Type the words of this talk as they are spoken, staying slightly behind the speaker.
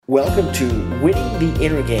Welcome to Winning the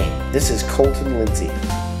Inner Game. This is Colton Lindsay.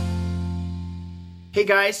 Hey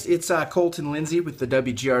guys, it's Colton Lindsay with the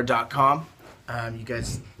WGR.com. A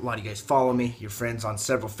lot of you guys follow me. You're friends on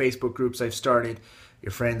several Facebook groups I've started.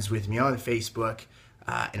 You're friends with me on Facebook.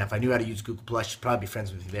 And if I knew how to use Google Plus, you'd probably be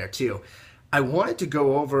friends with me there too. I wanted to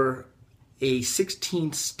go over a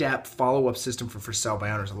 16-step follow-up system for sale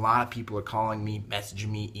by owners. A lot of people are calling me, messaging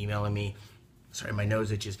me, emailing me. Sorry, my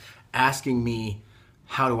nose itches. Asking me,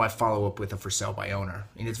 how do I follow up with a for sale by owner?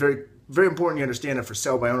 And it's very, very important you understand a for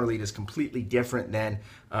sale by owner lead is completely different than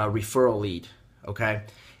a referral lead, okay?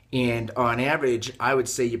 And on average, I would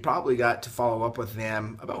say you probably got to follow up with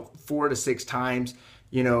them about 4 to 6 times,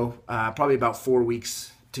 probably about 4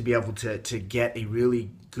 weeks to be able to get a really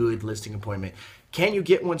good listing appointment. Can you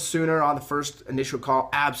get one sooner on the first initial call?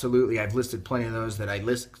 Absolutely. I've listed plenty of those that I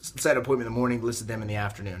set an appointment in the morning, listed them in the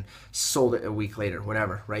afternoon, sold it a week later,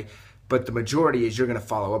 whatever, right? But the majority is you're going to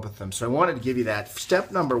follow up with them. So I wanted to give you that.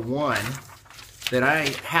 Step number 1 that I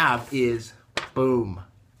have is, boom,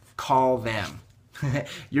 call them.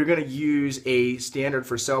 You're going to use a standard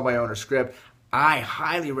for sale by owner script. I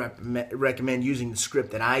highly recommend using the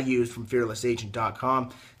script that I use from fearlessagent.com.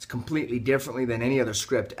 It's completely differently than any other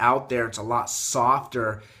script out there. It's a lot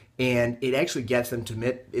softer, and it actually gets them to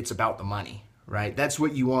admit it's about the money, right? That's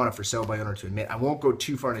what you want a for sale by owner to admit. I won't go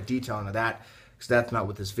too far into detail into that because that's not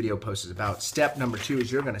what this video post is about. Step number 2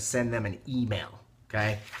 is you're going to send them an email,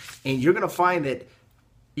 okay? And you're going to find that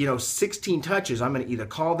 16 touches, I'm going to either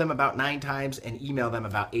call them about 9 times and email them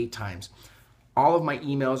about 8 times. All of my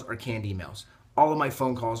emails are canned emails. All of my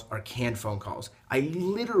phone calls are canned phone calls. I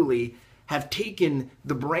literally have taken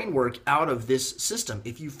the brain work out of this system.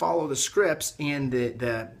 If you follow the scripts and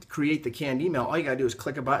create the canned email, all you got to do is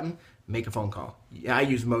click a button, make a phone call. I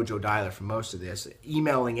use Mojo Dialer for most of this,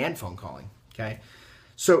 emailing and phone calling, okay?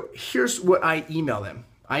 So here's what I email them.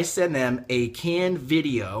 I send them a canned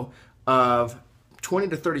video of 20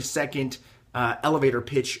 to 30 second elevator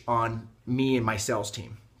pitch on me and my sales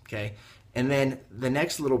team, okay? And then the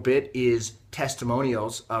next little bit is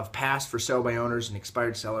testimonials of past for sale by owners and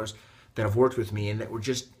expired sellers that have worked with me and that were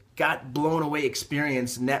just got blown away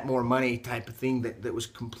experience, net more money type of thing that was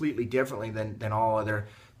completely differently than all other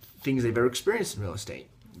things they've ever experienced in real estate.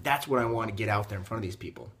 That's what I want to get out there in front of these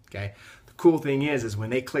people, okay? The cool thing is when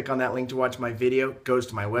they click on that link to watch my video, it goes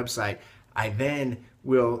to my website. I then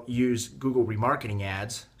will use Google remarketing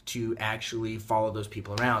ads to actually follow those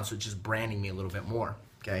people around. So it's just branding me a little bit more,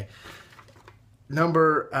 okay?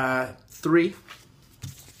 Number 3,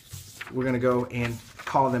 we're going to go and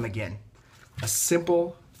call them again. A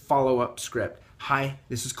simple follow-up script. Hi,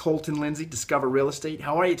 this is Colton Lindsay, Discover Real Estate.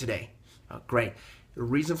 How are you today? Oh, great. The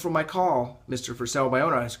reason for my call, Mr. For Sale by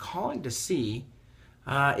Owner, I was calling to see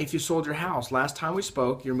if you sold your house. Last time we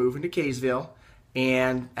spoke, you're moving to Kaysville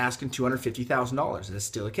and asking $250,000. Is this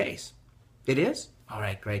still the case? It is? All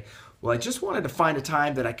right, great. Well, I just wanted to find a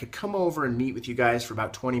time that I could come over and meet with you guys for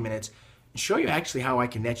about 20 minutes and show you actually how I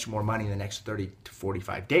can net you more money in the next 30 to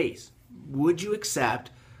 45 days. Would you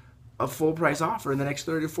accept a full price offer in the next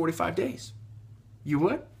 30 to 45 days? You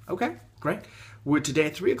would? Okay, great. Would today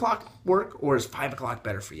at 3 o'clock work, or is 5 o'clock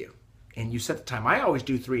better for you? And you set the time. I always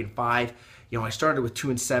do 3 and 5. I started with 2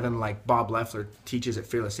 and 7 like Bob Leffler teaches at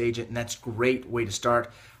Fearless Agent, and that's a great way to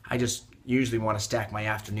start. I just usually want to stack my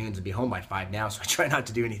afternoons and be home by 5 now, so I try not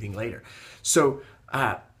to do anything later. So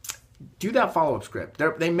do that follow-up script.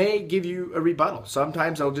 They may give you a rebuttal.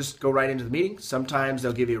 Sometimes they'll just go right into the meeting. Sometimes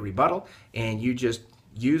they'll give you a rebuttal, and you just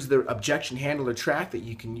use the objection handler track that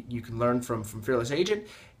you can learn from Fearless Agent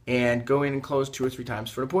and go in and close 2 or 3 times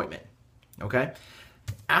for an appointment, okay?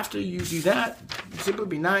 After you do that, simply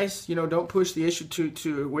be nice. Don't push the issue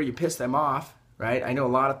to where you piss them off, right? I know a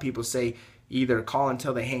lot of people say either call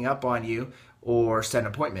until they hang up on you or set an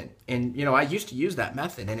appointment. And, I used to use that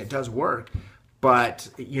method, and it does work. But,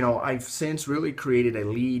 I've since really created a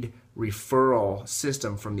lead referral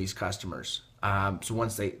system from these customers. So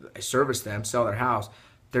once I service them, sell their house,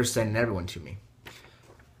 they're sending everyone to me.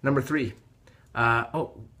 Number 3.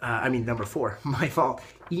 Number 4. My fault.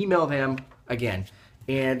 Email them again.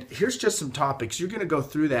 And here's just some topics. You're going to go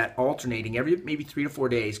through that alternating every maybe 3 to 4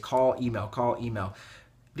 days. Call, email, call, email.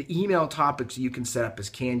 The email topics you can set up as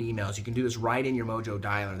canned emails. You can do this right in your Mojo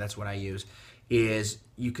Dialer. That's what I use. Is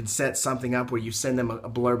you can set something up where you send them a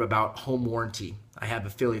blurb about home warranty. I have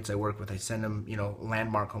affiliates I work with. I send them,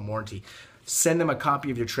 landmark home warranty. Send them a copy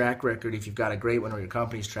of your track record if you've got a great one, or your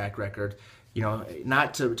company's track record.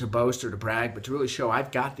 Not to boast or to brag, but to really show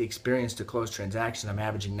I've got the experience to close transactions. I'm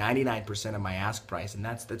averaging 99% of my ask price, and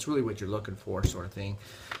that's really what you're looking for, sort of thing.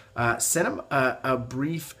 Send them a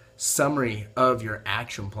brief summary of your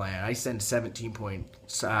action plan. I send 17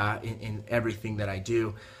 points in everything that I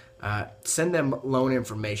do. Send them loan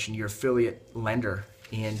information, your affiliate lender,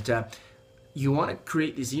 and you want to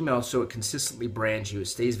create these emails so it consistently brands you. It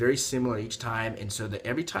stays very similar each time, and so that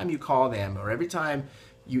every time you call them or every time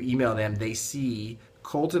you email them, they see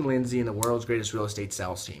Colton Lindsay and the world's greatest real estate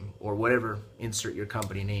sales team, or whatever, insert your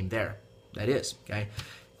company name there. That is, okay?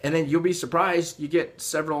 And then you'll be surprised, you get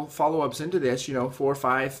several follow-ups into this, 4,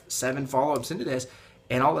 5, 7 follow-ups into this,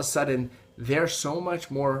 and all of a sudden, they're so much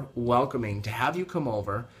more welcoming to have you come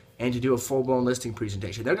over and to do a full-blown listing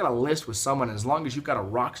presentation. They're going to list with someone, and as long as you've got a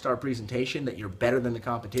rock star presentation that you're better than the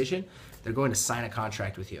competition, they're going to sign a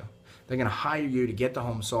contract with you. They're going to hire you to get the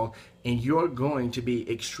home sold, and you're going to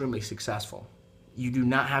be extremely successful. You do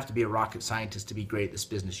not have to be a rocket scientist to be great at this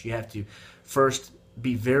business. You have to first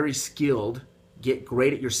be very skilled, get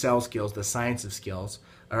great at your sales skills, the science of skills,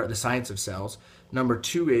 or the science of sales. Number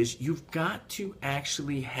 2 is you've got to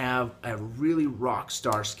actually have a really rock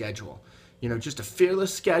star schedule. Just a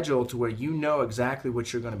fearless schedule to where you know exactly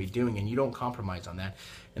what you're going to be doing and you don't compromise on that.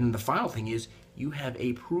 And then the final thing is you have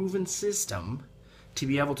a proven system to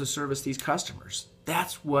be able to service these customers.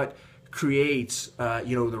 That's what creates,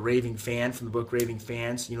 the raving fan from the book Raving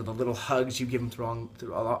Fans, the little hugs you give them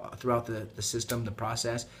throughout the system, the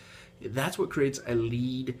process. That's what creates a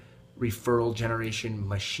lead referral generation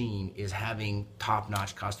machine, is having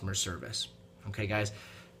top-notch customer service. Okay, guys,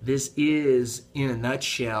 this is, in a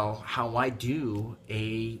nutshell, how I do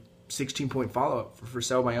a 16-point follow-up for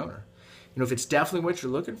Sell by Owner. If it's definitely what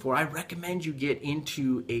you're looking for, I recommend you get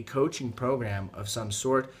into a coaching program of some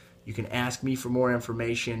sort. You can ask me for more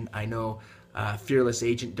information. I know Fearless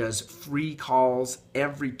Agent does free calls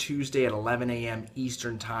every Tuesday at 11 a.m.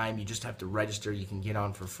 Eastern Time. You just have to register. You can get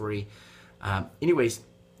on for free. Anyways,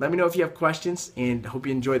 let me know if you have questions, and hope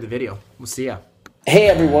you enjoyed the video. We'll see ya. Hey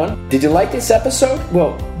everyone, did you like this episode?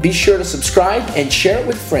 Well, be sure to subscribe and share it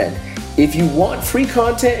with a friend. If you want free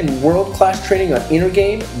content and world-class training on inner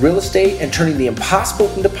game, real estate, and turning the impossible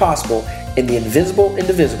into possible and the invisible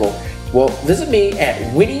into visible, well, visit me at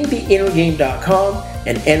winningtheinnergame.com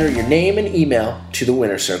and enter your name and email to the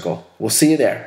winner circle. We'll see you there.